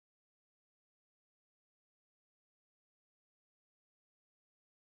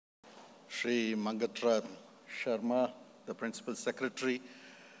Shri Mangatra Sharma, the Principal Secretary,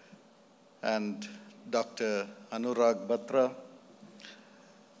 and Dr. Anurag Batra,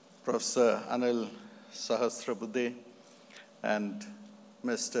 Professor Anil Sahasrabuddhe, and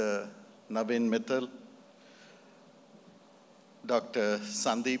Mr. Naveen Mittal, Dr.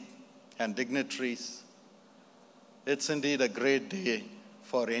 Sandeep, and dignitaries. It's indeed a great day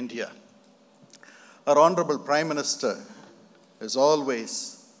for India. Our Honorable Prime Minister has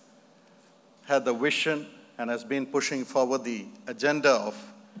always had the vision and has been pushing forward the agenda of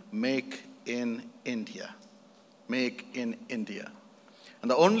Make in India. Make in India. And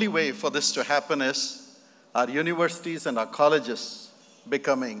the only way for this to happen is our universities and our colleges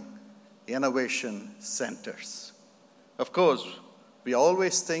becoming innovation centers. Of course, we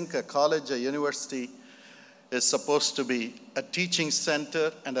always think a college, a university is supposed to be a teaching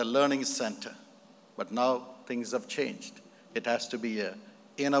center and a learning center. But now things have changed. It has to be an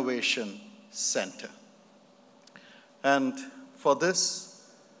innovation center. And for this,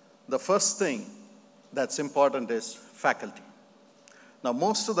 the first thing that's important is faculty. Now,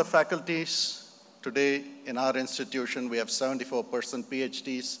 most of the faculties today in our institution, we have 74%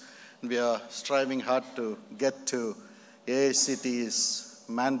 PhDs, and we are striving hard to get to AICTE's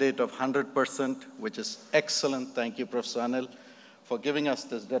mandate of 100%, which is excellent. Thank you, Professor Anil, for giving us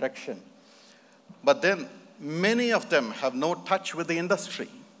this direction. But then many of them have no touch with the industry.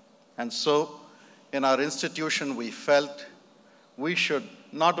 And so in our institution, we felt we should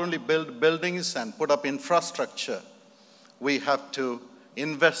not only build buildings and put up infrastructure, we have to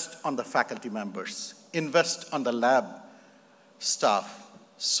invest on the faculty members, invest on the lab staff.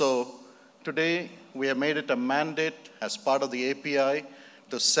 So today, we have made it a mandate as part of the API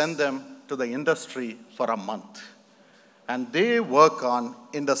to send them to the industry for a month. And they work on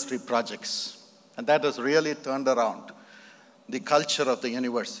industry projects. And that has really turned around the culture of the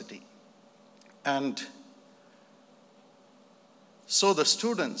university. And so the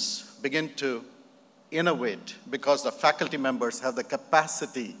students begin to innovate because the faculty members have the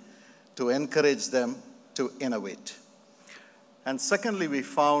capacity to encourage them to innovate. And secondly, we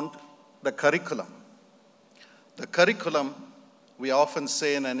found the curriculum. The curriculum, we often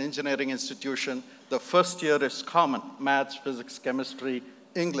say in an engineering institution, the first year is common, maths, physics, chemistry,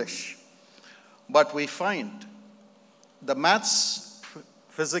 English. But we find the maths,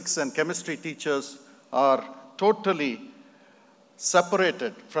 physics, and chemistry teachers are totally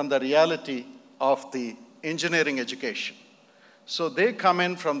separated from the reality of the engineering education. So they come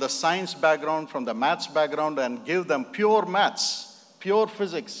in from the science background, from the maths background, and give them pure maths, pure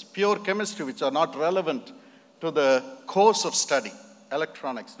physics, pure chemistry, which are not relevant to the course of study,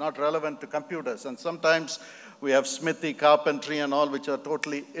 electronics, not relevant to computers. And sometimes we have smithy, carpentry, and all, which are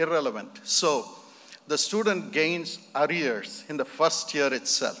totally irrelevant. So the student gains arrears in the first year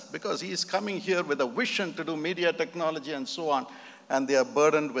itself because he is coming here with a vision to do media technology and so on, and they are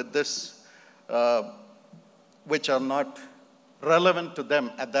burdened with this, which are not relevant to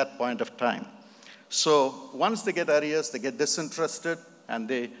them at that point of time. So once they get arrears, they get disinterested, and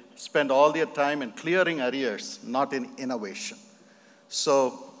they spend all their time in clearing arrears, not in innovation.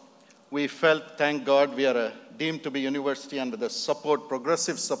 So we felt, thank God, we are deemed to be university under the support,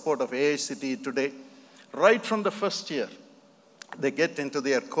 progressive support of AICTE today. Right from the first year, they get into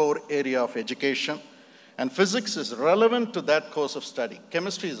their core area of education. And physics is relevant to that course of study.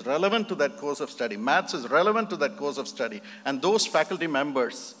 Chemistry is relevant to that course of study. Maths is relevant to that course of study. And those faculty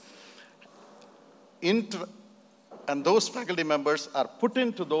members are put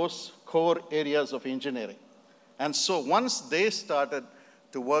into those core areas of engineering. And so once they started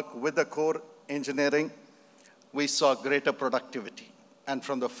to work with the core engineering, we saw greater productivity. And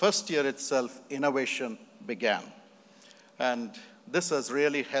from the first year itself, innovation began. And this has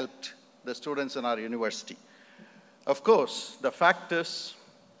really helped the students in our university. Of course, the fact is,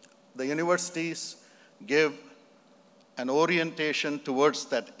 the universities give an orientation towards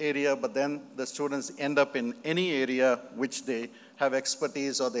that area, but then the students end up in any area which they have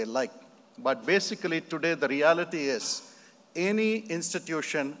expertise or they like. But basically today, the reality is, any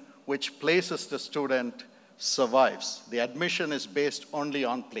institution which places the student survives. The admission is based only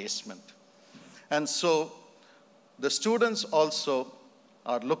on placement. And so the students also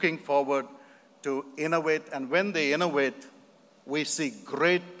are looking forward to innovate, and when they innovate, we see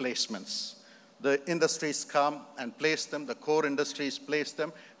great placements. The industries come and place them, the core industries place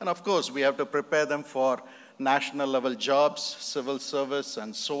them, and of course we have to prepare them for national level jobs, civil service,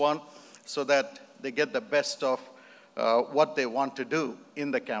 and so on, so that they get the best of what they want to do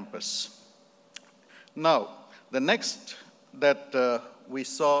in the campus. Now, the next that we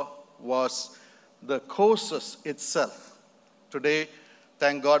saw was the courses itself. Today,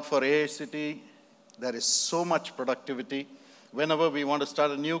 thank God for AICTE. There is so much productivity. Whenever we want to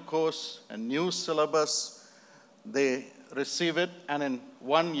start a new course, a new syllabus, they receive it, and in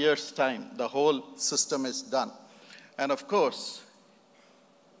 1 year's time, the whole system is done. And of course,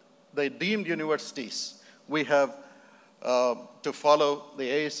 the deemed universities, we have to follow the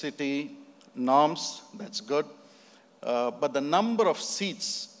AICTE norms. That's good. But the number of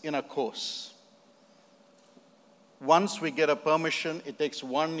seats in a course, once we get a permission, it takes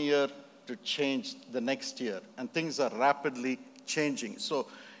 1 year to change the next year, and things are rapidly changing. So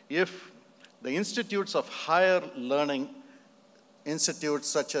if the institutes of higher learning, institutes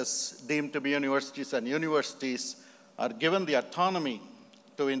such as deemed to be universities and universities, are given the autonomy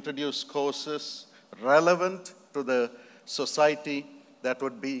to introduce courses relevant to the society, that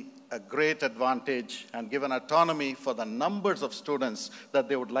would be a great advantage, and given autonomy for the numbers of students that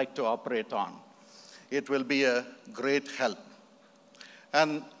they would like to operate on. It will be a great help.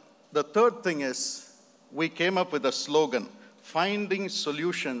 And the third thing is, we came up with a slogan, finding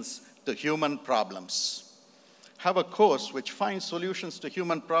solutions to human problems. Have a course which finds solutions to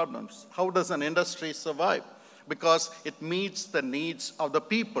human problems. How does an industry survive? Because it meets the needs of the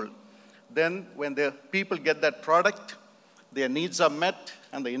people. Then when the people get that product, their needs are met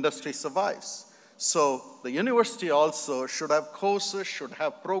and the industry survives. So the university also should have courses, should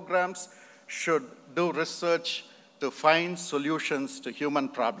have programs, should do research to find solutions to human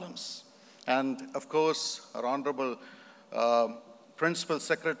problems. And of course, our Honorable Principal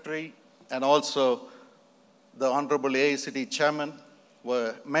Secretary and also the Honorable AICTE Chairman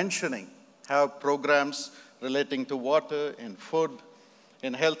were mentioning how programs relating to water, in food,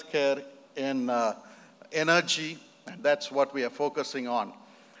 in healthcare, in energy, and that's what we are focusing on.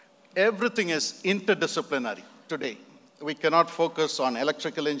 Everything is interdisciplinary today. We cannot focus on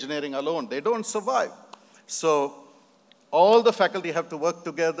electrical engineering alone. They don't survive. So all the faculty have to work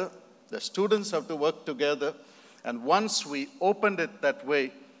together. The students have to work together. And once we opened it that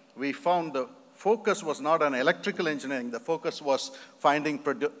way, we found the focus was not on electrical engineering. The focus was finding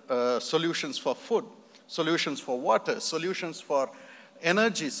solutions for food, solutions for water, solutions for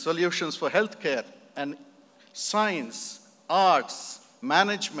energy, solutions for healthcare, and science, arts,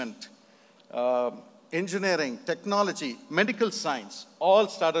 management, engineering, technology, medical science, all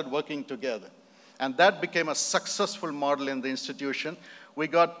started working together. And that became a successful model in the institution. We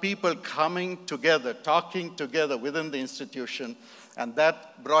got people coming together, talking together within the institution, and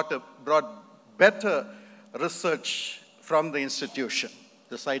that brought better research from the institution.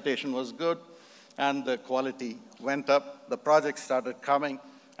 The citation was good, and the quality went up, the projects started coming,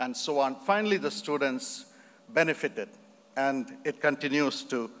 and so on. Finally, the students benefited, and it continues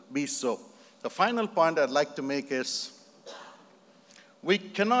to be so. The final point I'd like to make is, we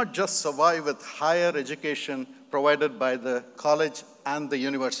cannot just survive with higher education provided by the college and the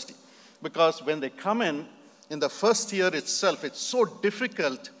university. Because when they come in the first year itself, it's so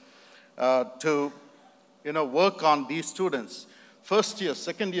difficult to work on these students. First year,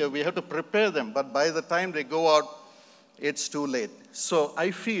 second year, we have to prepare them, but by the time they go out, it's too late. So I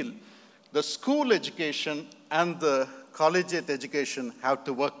feel the school education and the collegiate education have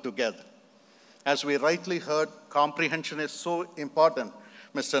to work together. As we rightly heard, comprehension is so important.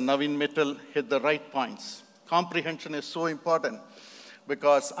 Mr. Naveen Mittal hit the right points. Comprehension is so important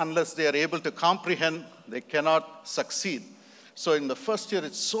because unless they are able to comprehend, they cannot succeed. So in the first year,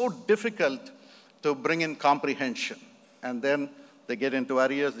 it's so difficult to bring in comprehension. And then they get into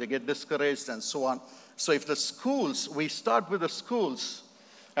arrears, they get discouraged, and so on. So if the schools, we start with the schools,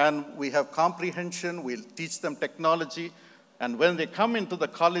 and we have comprehension, we'll teach them technology, and when they come into the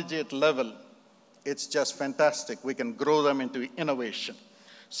collegiate level, it's just fantastic. We can grow them into innovation.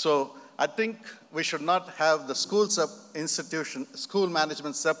 So I think we should not have the school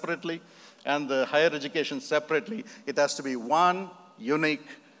management separately and the higher education separately. It has to be one unique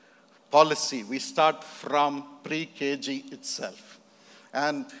policy. We start from pre-KG itself.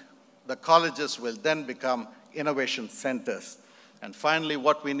 And the colleges will then become innovation centers. And finally,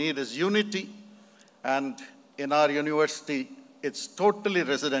 what we need is unity. And in our university, it's totally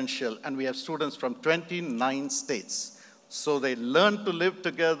residential, and we have students from 29 states. So they learn to live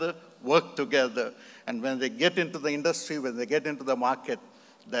together, work together, and when they get into the industry, when they get into the market,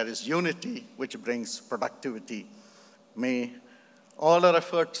 there is unity, which brings productivity. May all our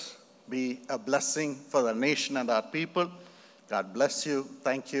efforts be a blessing for the nation and our people. God bless you.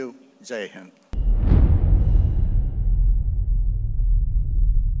 Thank you. Jai Hind.